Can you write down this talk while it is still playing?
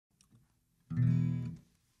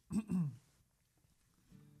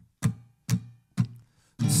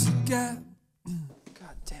got,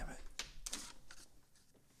 God damn it.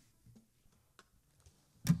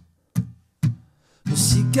 Well,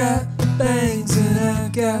 she got bangs and I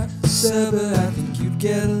got sober. I think you'd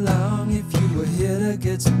get along if you were here to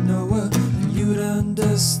get to know her, and you'd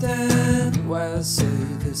understand why I say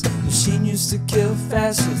this. Machine used to kill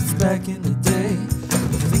fascists back in the day.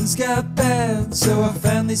 Things got bad, so I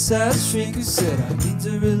found this side shrink who said I need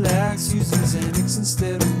to relax, using Xanax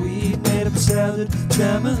instead of weed. Made up childhood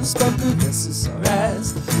drama, spoke of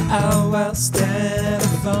SSRIs. I'll stand on the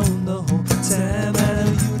phone the whole time. I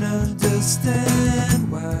know you'd understand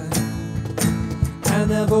why I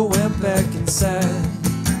never went back inside.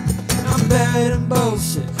 I'm buried in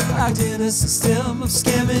bullshit, locked in a system of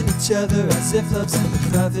scamming each other as if love's in the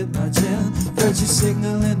profit margin. Virtue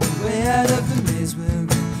signaling the way out of the maze where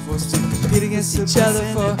we're forced to compete against each other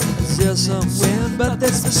for zero sum win. But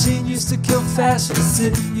this machine used to kill fascists.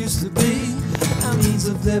 It used to be a means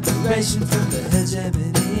of liberation from the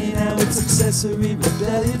hegemony. Now it's accessory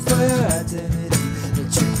rebellion for your identity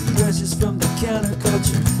that you can purchase from the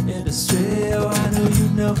counterculture industry. Oh, I know you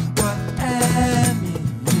know what I mean.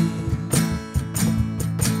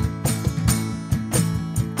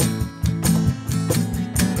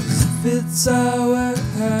 If it's our work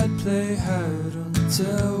hard, play hard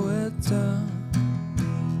until we're done.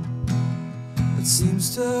 It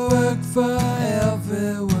seems to work for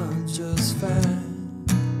everyone just fine.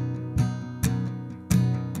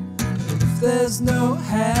 If there's no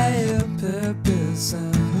higher purpose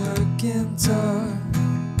I'm working toward,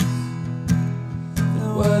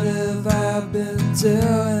 then what have I been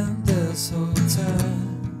doing this whole time?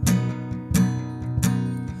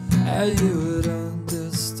 You would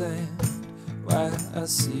understand why I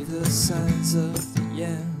see the signs of the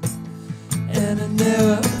end in a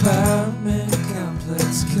new apartment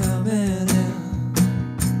complex coming in.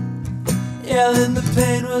 Yelling the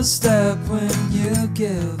pain will stop when you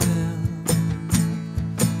give in,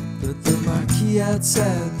 but the marquee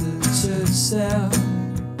outside the church sells.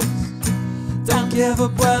 Don't give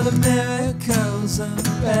up while the miracles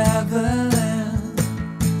unraveling,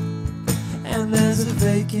 and there's a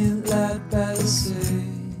vacant lot by the sea.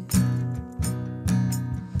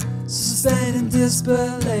 Sustaining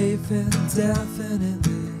disbelief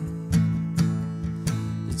indefinitely,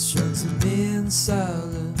 it shrugs at me in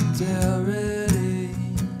solidarity.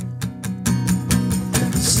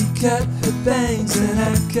 She cut her bangs and I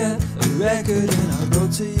cut a record, and I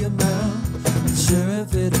wrote to your mom. Not sure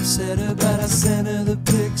if it upset her, but I sent her the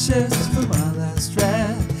pictures from our last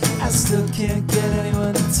ride. I still can't get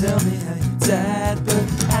anyone to tell me how you died, but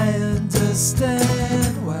I understand